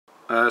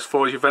as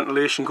far as your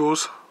ventilation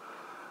goes.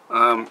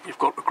 You've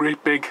got a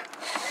great big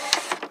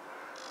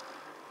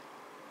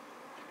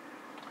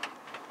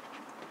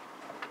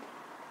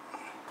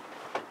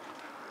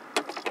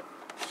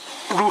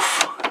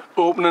roof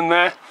opening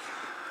there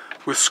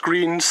with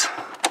screens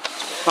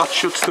that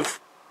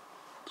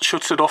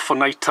shuts it off for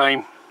night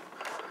time.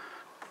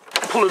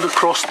 Pull it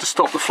across to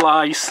stop the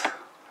flies,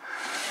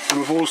 and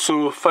we've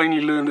also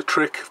finally learned the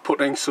trick of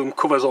putting some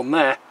covers on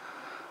there,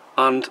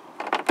 and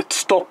it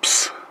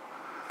stops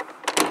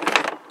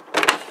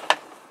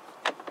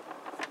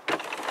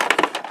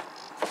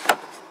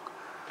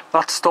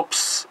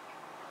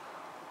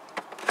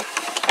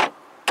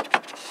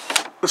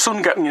the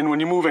sun getting in when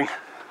you're moving.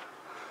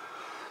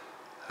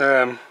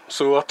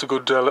 So that's a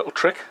good little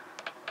trick.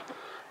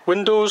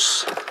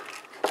 Windows,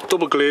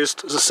 double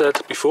glazed as I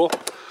said before.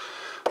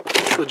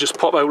 They just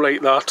pop out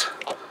like that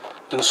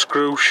and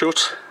screw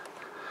shut.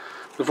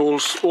 They've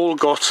all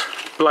got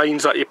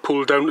blinds that you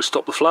pull down to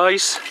stop the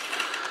flies,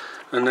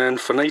 and then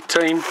for night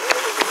time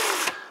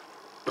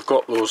they've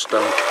got those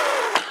down,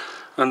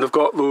 and they've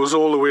got those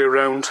all the way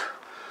around,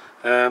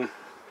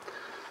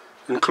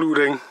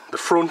 including the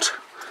front.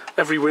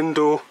 Every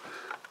window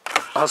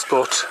has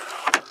got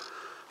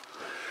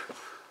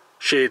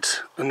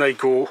shades and they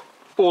go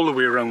all the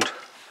way around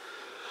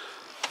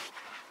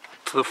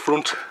to the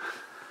front.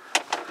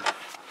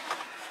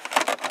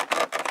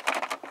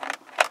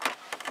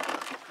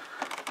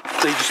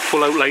 They just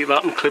pull out like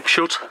that and clip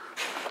shut,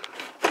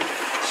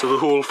 so the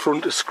whole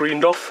front is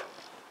screened off.